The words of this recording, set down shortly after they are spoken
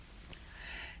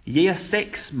Year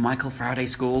 6, Michael Faraday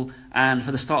School, and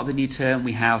for the start of the new term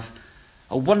we have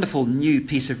a wonderful new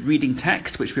piece of reading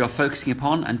text which we are focusing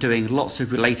upon and doing lots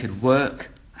of related work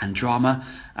and drama.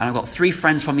 And I've got 3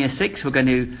 friends from Year 6 who are going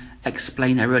to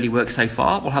explain their early work so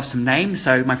far. We'll have some names,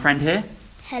 so my friend here.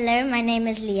 Hello, my name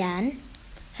is Leanne.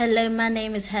 Hello, my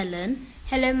name is Helen.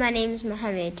 Hello, my name is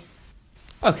Mohammed.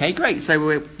 Okay, great. So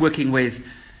we're working with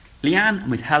Leanne and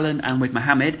with Helen and with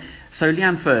Mohammed. So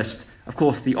Leanne first, of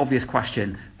course, the obvious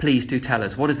question. Please do tell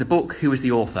us, what is the book? Who is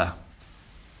the author?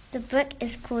 The book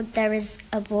is called There is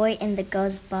a Boy in the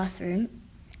Girls' Bathroom,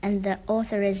 and the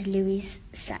author is Louise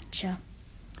Satcher.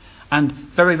 And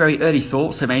very, very early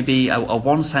thoughts, so maybe a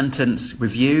one-sentence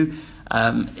review.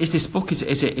 Is this book, is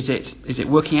it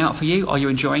working out for you? Are you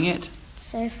enjoying it?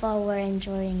 So far, we're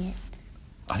enjoying it.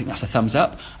 I think that's a thumbs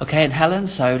up. Okay, and Helen,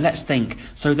 so let's think.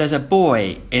 So there's a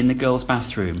boy in the girls'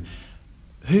 bathroom.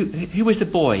 Who is the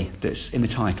boy that's in the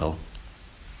title?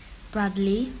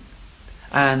 Bradley.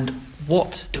 And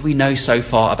what do we know so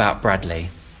far about Bradley?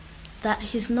 That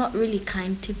he's not really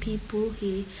kind to people.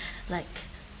 He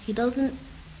doesn't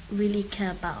really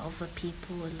care about other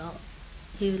people a lot.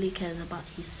 He really cares about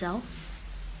himself.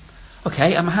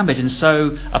 Okay, and Mohammed, and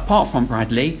so apart from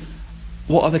Bradley,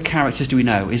 what other characters do we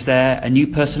know? Is there a new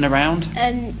person around?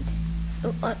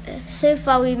 So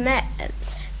far we met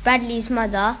Bradley's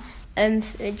mother,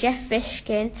 Jeff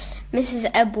Fishkin, Mrs.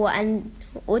 Ebel, and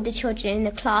all the children in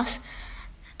the class,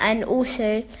 and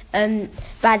also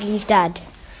Bradley's dad.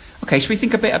 Okay, should we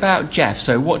think a bit about Jeff?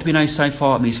 So what do we know so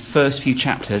far in these first few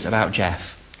chapters about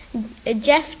Jeff?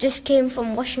 Jeff just came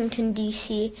from Washington,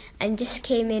 D.C. and just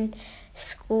came in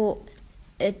school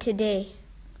today.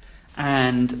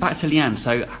 And back to Leanne,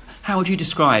 so how would you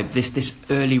describe this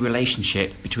early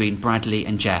relationship between Bradley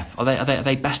and Jeff? Are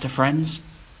they best of friends?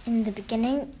 In the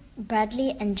beginning,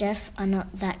 Bradley and Jeff are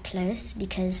not that close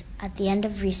because at the end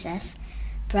of recess,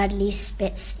 Bradley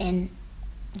spits in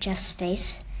Jeff's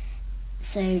face,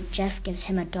 so Jeff gives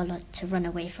him $1 to run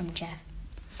away from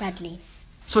Bradley.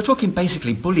 So we're talking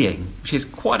basically bullying, which is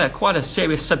quite a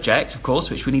serious subject, of course,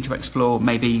 which we need to explore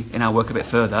maybe in our work a bit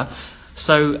further.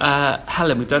 So,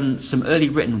 Helen, we've done some early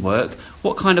written work.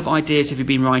 What kind of ideas have you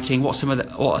been writing? What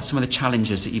are some of the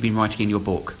challenges that you've been writing in your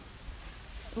book?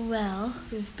 Well,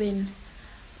 we've been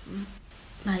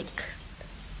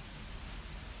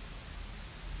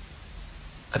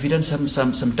Have you done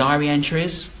some diary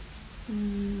entries?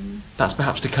 That's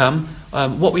perhaps to come.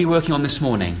 What were you working on this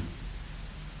morning?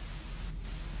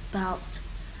 About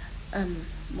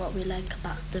what we like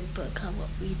about the book and what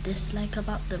we dislike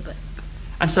about the book.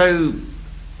 And so,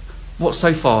 what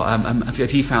so far have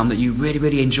you found that you really,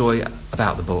 really enjoy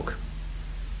about the book?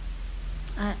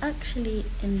 I actually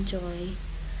enjoy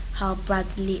how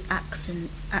Bradley acts in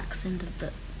the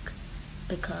book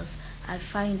because I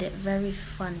find it very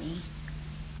funny.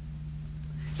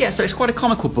 Yeah, so it's quite a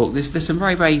comical book. There's some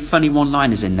very, very funny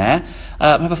one-liners in there.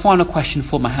 I have a final question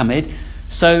for Mohammed.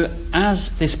 So,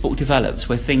 as this book develops,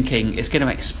 we're thinking it's going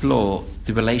to explore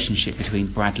the relationship between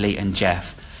Bradley and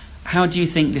Jeff. How do you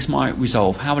think this might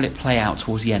resolve? How will it play out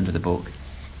towards the end of the book?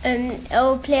 It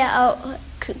will play out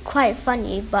quite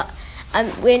funny, but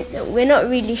we're not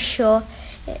really sure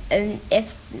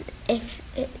if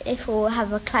we'll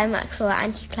have a climax or an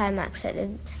anti-climax at the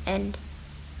end.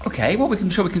 Okay, well, I'm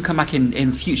sure we can come back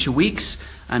in future weeks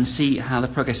and see how the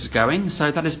progress is going.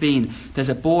 So that has been There's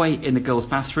a Boy in the Girls'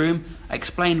 Bathroom,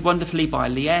 explained wonderfully by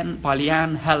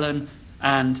Leanne, Helen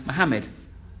and Mohammed.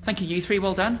 Thank you, you 3.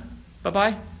 Well done.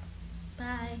 Bye-bye.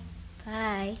 Bye.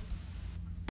 Bye.